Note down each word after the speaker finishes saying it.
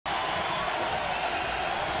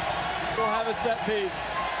will have a set piece.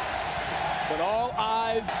 But all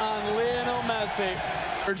eyes on Lionel Messi.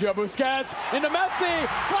 Sergio Busquets into Messi.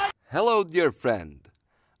 Hello, dear friend.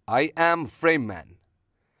 I am Frameman.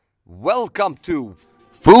 Welcome to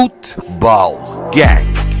Football Gang.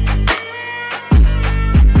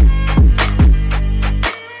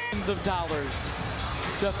 Millions of dollars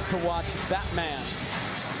just to watch that man,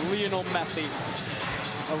 Lionel Messi,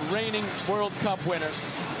 a reigning World Cup winner,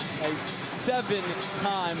 a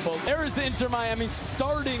 7-time ball. There is the Inter Miami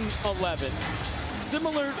starting 11.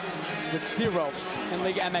 Similar with 0 in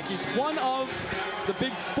Liga MX. He's one of the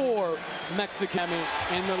big 4 Mexican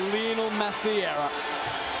in the Lionel Messi era.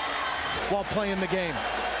 While playing the game.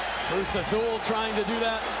 Cruz Azul trying to do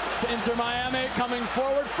that to Inter Miami, coming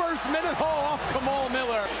forward. First minute, off Kamal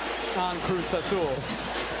Miller on Cruz Azul.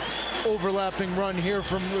 Overlapping run here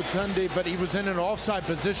from Rotundi, but he was in an offside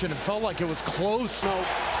position. It felt like it was close. No,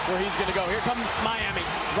 where he's going to go. Here comes Miami.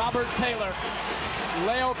 Robert Taylor.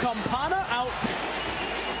 Leo Campana out.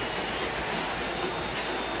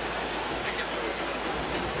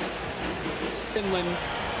 Finland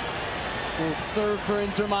will serve for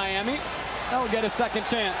Inter Miami. They'll get a second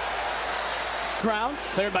chance. Ground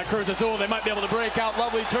cleared by Cruz Azul. They might be able to break out.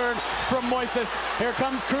 Lovely turn from Moises. Here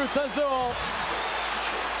comes Cruz Azul.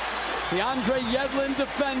 DeAndre Yedlin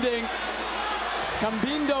defending.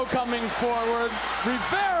 Cambindo coming forward.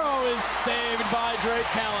 Rivero is saved by Drake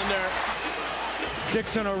Callender.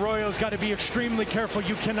 Dixon Arroyo's got to be extremely careful.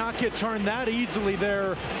 You cannot get turned that easily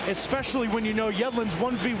there, especially when you know Yedlin's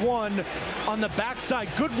 1v1 on the backside.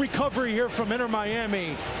 Good recovery here from Inter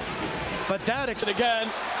Miami. But that again.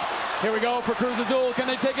 Here we go for Cruz Azul. Can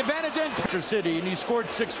they take advantage? Manchester City, and he scored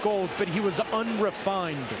 6 goals, but he was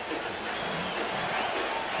unrefined.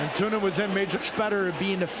 Antuna was in much better at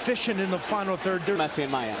being efficient in the final third. Messi in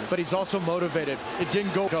Miami. But he's also motivated. It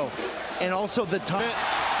didn't go. And also the time.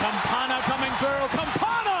 Campana coming through.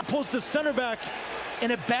 Campana pulls the center back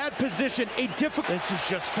in a bad position. This is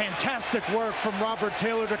just fantastic work from Robert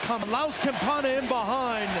Taylor to come. Allows Campana in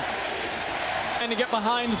behind. And to get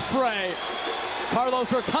behind Frey. Carlos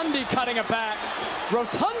Rotundi cutting it back.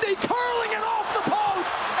 Rotundi curling it off the post.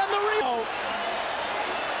 And the rebound.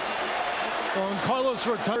 Well, and Carlos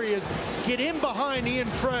Rotundi is get in behind Ian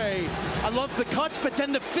Frey. I love the cuts, but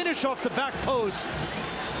then the finish off the back post.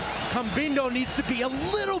 Cambindo needs to be a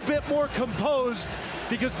little bit more composed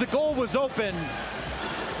because the goal was open.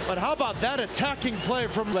 But how about that attacking play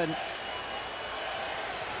from Lynn?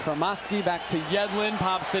 Kramaski back to Yedlin,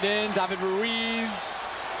 pops it in. David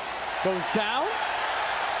Ruiz goes down.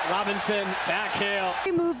 Robinson back heel.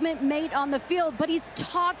 Movement made on the field, but he's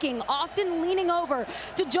talking, often leaning over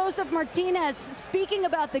to Joseph Martinez, speaking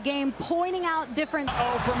about the game, pointing out different.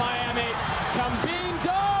 Oh, for Miami.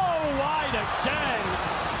 Cambindo wide again.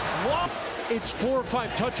 What? It's 4 or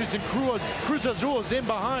 5 touches, and Cruz Azul is in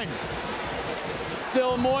behind.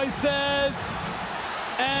 Still Moises,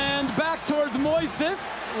 and back towards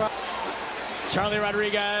Moises. Charlie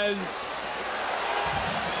Rodriguez.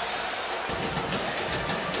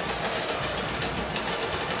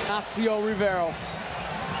 Ignacio Rivero.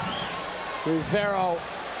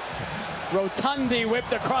 Rotundi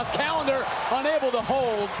whipped across Callender, unable to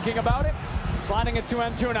hold. Thinking about it, sliding it to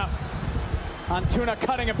Antuna. Antuna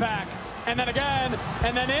cutting it back, and then again,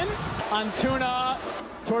 and then in. Antuna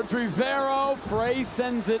towards Rivero. Frey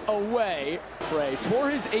sends it away. Frey tore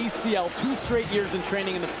his ACL 2 straight years in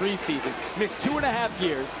training in the preseason. Missed 2.5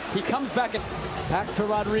 years. He comes back and back to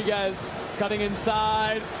Rodriguez, cutting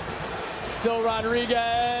inside. Still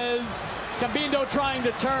Rodriguez. Cambindo trying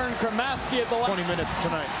to turn. Kramaski at the 20 minutes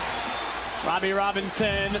tonight. Robbie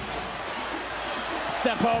Robinson.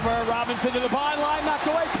 Step over. Robinson to the byline. Knocked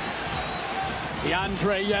away.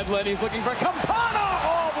 DeAndre Yedlin. He's looking for Campana.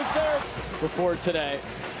 Oh, was there before today.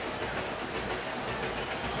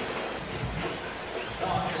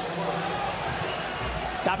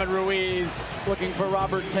 David Ruiz looking for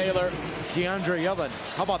Robert Taylor. DeAndre Yedlin.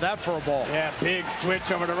 How about that for a ball? Yeah, big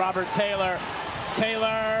switch over to Robert Taylor.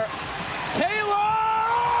 Taylor. Oh,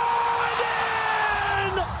 and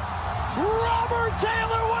in! Robert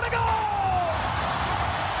Taylor, what a goal!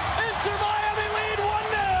 Inter Miami lead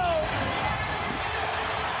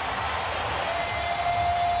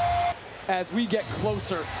 1-0. As we get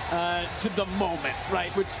closer to the moment,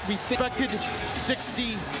 right, which we think expected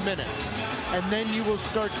 60 minutes, and then you will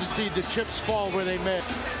start to see the chips fall where they may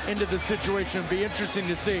into the situation. It'll be interesting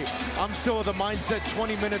to see. I'm still of the mindset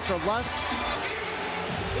 20 minutes or less.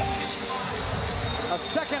 A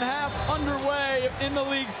second half underway in the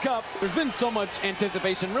League's Cup. There's been so much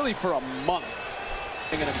anticipation really for a month.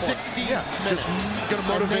 60 minutes. Just going to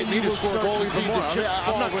motivate me to score a goal even more.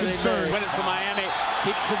 I'm not concerned. Win it for Miami.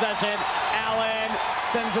 keeps possession. Allen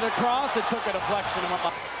sends it across. It took a deflection.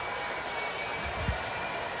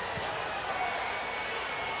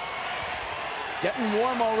 Getting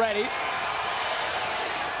warm already.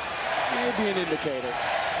 Maybe an indicator.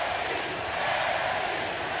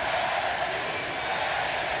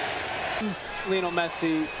 Lionel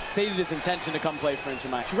Messi stated his intention to come play for Inter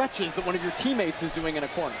Miami. Stretches that one of your teammates is doing in a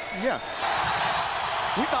corner. Yeah.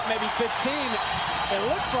 We thought maybe 15. It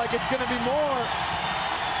looks like it's going to be more.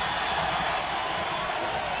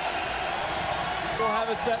 We'll have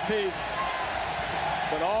a set piece.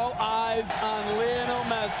 But all eyes on Lionel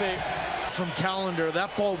Messi. From Calendar,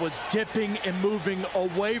 that ball was dipping and moving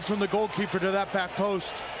away from the goalkeeper to that back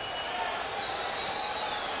post.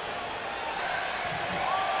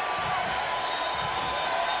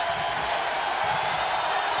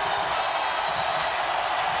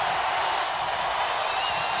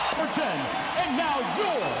 Number 10, and now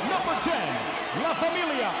your number 10, La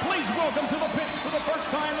Familia. Please welcome to the pitch for the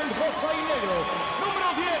first time in Rosa y Negro,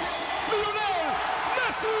 número 10, Lionel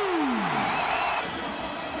Messi.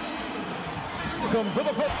 Welcome to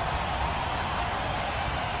the pitch.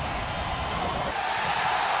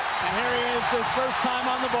 And here he is, his first time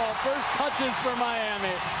on the ball. First touches for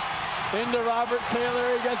Miami. Into Robert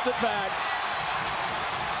Taylor, he gets it back.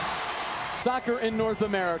 Soccer in North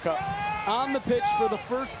America. On the pitch for the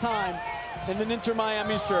first time in an Inter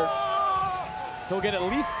Miami shirt. He'll get at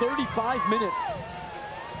least 35 minutes.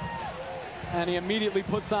 And he immediately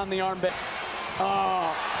puts on the armband.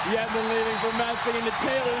 Oh, Yedlin leading for Messi into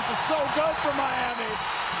Taylor. This is so good for Miami.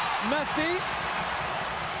 Messi.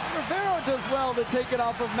 Rivero does well to take it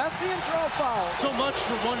off of Messi and throw a foul. So much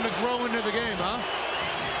for one to grow into the game, huh?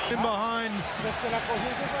 In behind.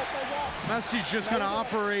 Messi's just going to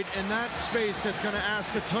operate in that space that's going to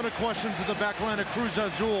ask a ton of questions at the back line of Cruz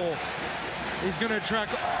Azul. He's going to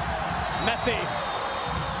attract. Messi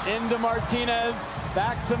into Martinez,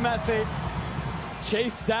 back to Messi.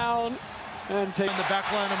 Chase down and take in the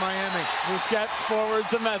back line of Miami. Busquets forward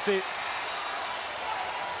to Messi.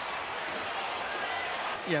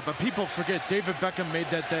 Yeah, but people forget David Beckham made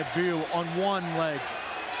that debut on one leg.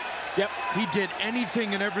 Yep. He did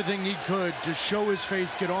anything and everything he could to show his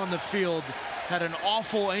face, get on the field. Had an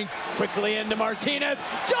awful ankle. Quickly into Martinez.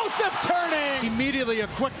 Joseph turning. Immediately a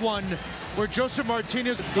quick one where Joseph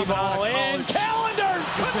Martinez is coming Ball out of college. in. Calendar.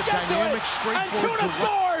 It's a dynamic, straightforward. Antuna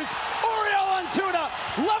scores. Oriol Antuna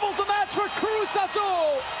levels the match for Cruz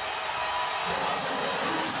Azul.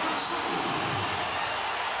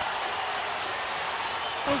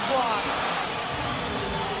 Was blocked.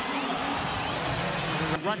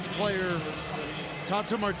 Direct player,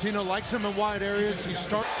 Tata Martino likes him in wide areas. He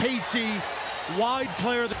starts pacey, wide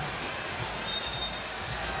player.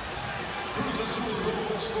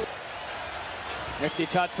 Nifty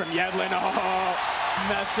touch from Yedlin. Oh,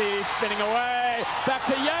 Messi spinning away. Back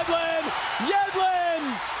to Yedlin.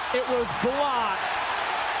 Yedlin. It was blocked.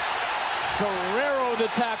 Guerrero the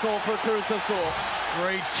tackle for Cruz Azul.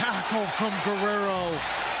 Great tackle from Guerrero.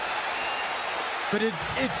 But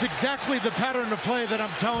it's exactly the pattern of play that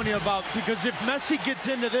I'm telling you about, because if Messi gets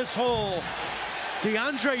into this hole,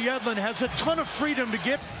 DeAndre Yedlin has a ton of freedom to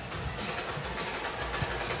get.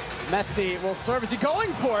 Messi will serve. Is he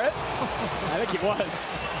going for it? I think he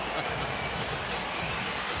was.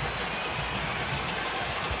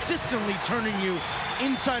 Consistently turning you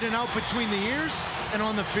inside and out between the ears and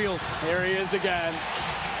on the field. Here he is again.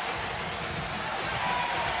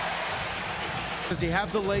 Does he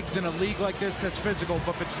have the legs in a league like this that's physical,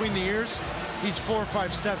 but between the ears, he's 4 or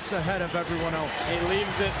 5 steps ahead of everyone else. He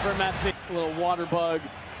leaves it for Messi. A little water bug.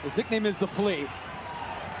 His nickname is the Flea.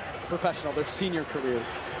 Professional, their senior careers.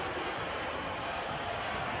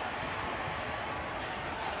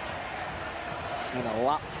 And a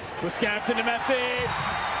lot. Busquets into Messi.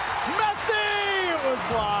 Messi! It was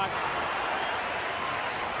blocked.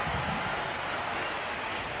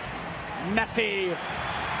 Messi.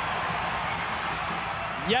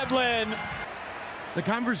 Yedlin. The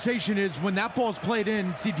conversation is when that ball's played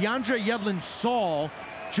in, see, DeAndre Yedlin saw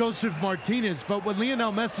Joseph Martinez, but what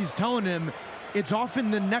Lionel Messi's telling him, it's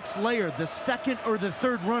often the next layer, the second or the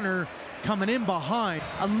third runner coming in behind.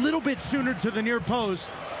 A little bit sooner to the near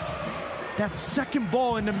post. That second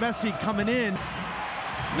ball into Messi coming in.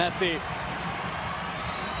 Messi.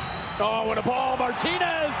 Oh, what a ball.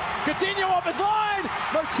 Martinez. Coutinho off his line.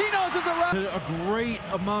 Martinez is around. A great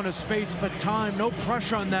amount of space, but time, no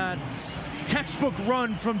pressure on that. Textbook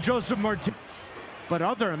run from Joseph Martinez. But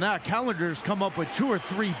other than that, Calendar's come up with 2 or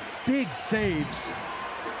 3 big saves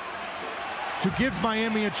to give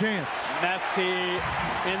Miami a chance. Messi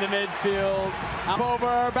in the midfield. Up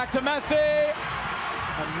over, back to Messi.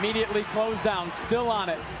 Immediately closed down, still on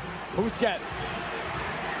it. Busquets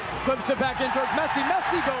flips it back in towards Messi.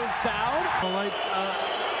 Messi goes down. Like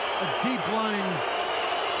a deep line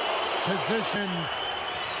position.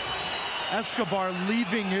 Escobar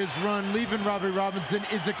leaving his run, leaving Robbie Robinson.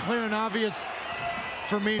 Is it clear and obvious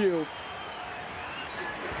for me?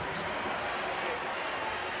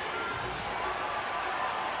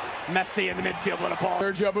 Messi in the midfield with a ball.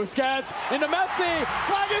 Sergio Busquets into Messi.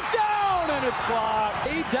 Flag is down and it's blocked.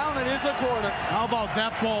 8 down, it is a corner. How about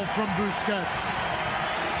that ball from Busquets?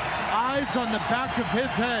 Eyes on the back of his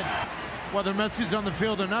head. Whether Messi's on the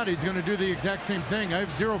field or not, he's going to do the exact same thing. I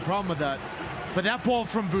have zero problem with that. But that ball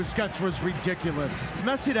from Busquets was ridiculous.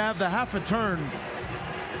 Messi to have the half a turn.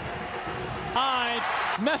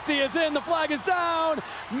 Messi is in, the flag is down.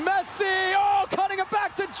 Messi, oh, cutting it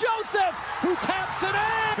back to Joseph, who taps it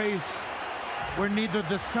in. Face where neither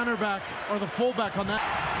the center back or the fullback on that.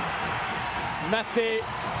 Messi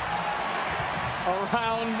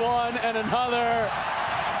around one and another.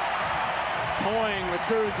 Toying with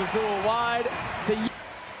Cruz, Azul wide to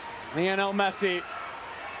Lionel Messi.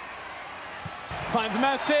 Finds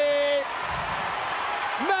Messi.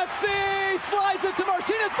 Messi slides it to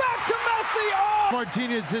Martinez, back to Messi. Oh!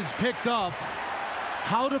 Martinez has picked up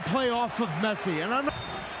how to play off of Messi, and I'm not,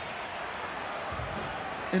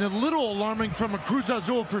 and a little alarming from a Cruz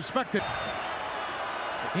Azul perspective.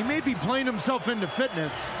 He may be playing himself into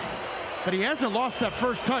fitness, but he hasn't lost that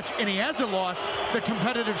first touch, and he hasn't lost the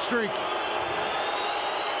competitive streak.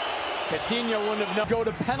 Coutinho wouldn't have go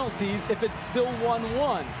to penalties if it's still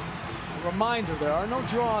 1-1. Reminder, there are no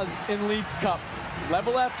draws in Leagues Cup.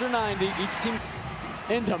 Level after 90, each team's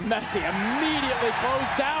into Messi, immediately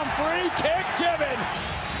closed down, free kick given.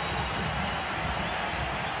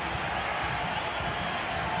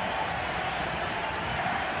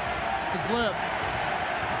 His lip,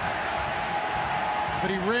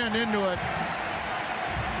 but he ran into it.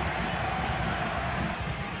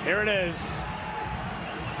 Here it is.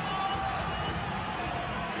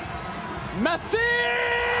 Messi!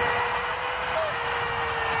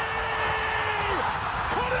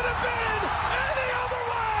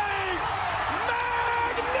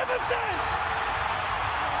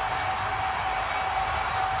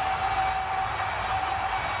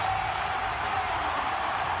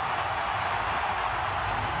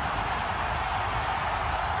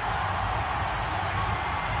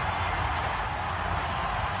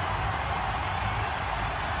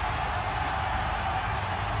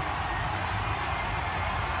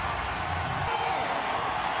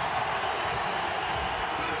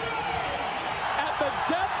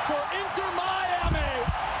 Depth for Inter Miami.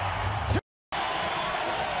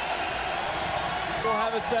 We'll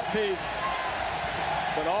have a set piece,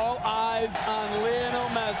 but all eyes on Lionel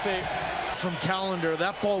Messi. From Calendar,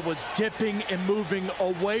 that ball was dipping and moving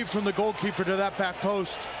away from the goalkeeper to that back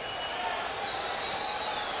post.